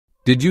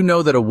Did you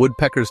know that a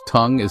woodpecker's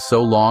tongue is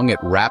so long it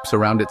wraps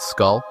around its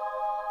skull?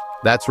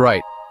 That's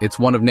right, it's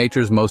one of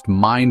nature's most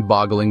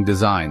mind-boggling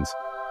designs.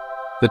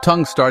 The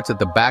tongue starts at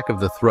the back of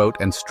the throat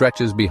and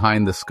stretches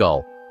behind the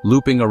skull,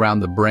 looping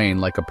around the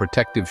brain like a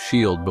protective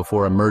shield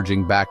before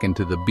emerging back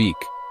into the beak.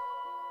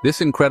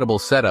 This incredible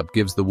setup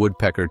gives the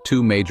woodpecker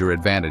two major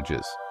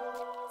advantages.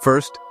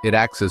 First, it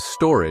acts as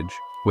storage.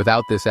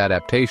 Without this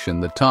adaptation,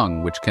 the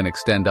tongue, which can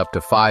extend up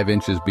to 5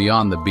 inches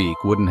beyond the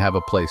beak, wouldn't have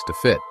a place to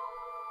fit.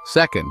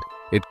 Second,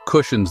 it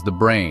cushions the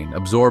brain,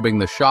 absorbing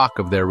the shock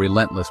of their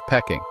relentless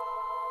pecking.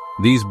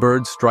 These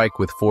birds strike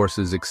with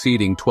forces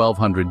exceeding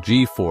 1200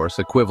 G-force,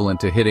 equivalent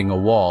to hitting a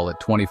wall at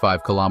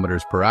 25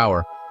 kilometers per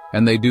hour,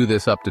 and they do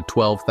this up to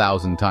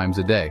 12,000 times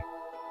a day.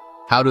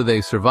 How do they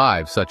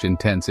survive such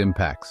intense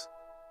impacts?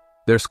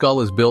 Their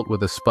skull is built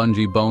with a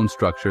spongy bone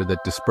structure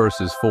that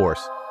disperses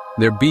force.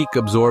 Their beak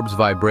absorbs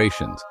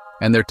vibrations,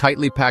 and their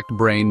tightly packed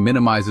brain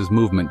minimizes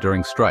movement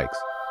during strikes.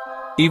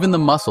 Even the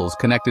muscles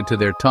connected to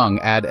their tongue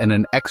add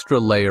an extra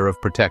layer of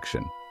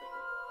protection.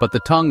 But the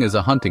tongue is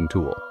a hunting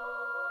tool.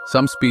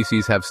 Some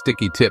species have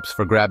sticky tips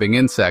for grabbing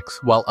insects,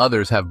 while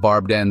others have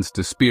barbed ends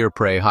to spear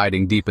prey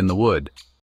hiding deep in the wood.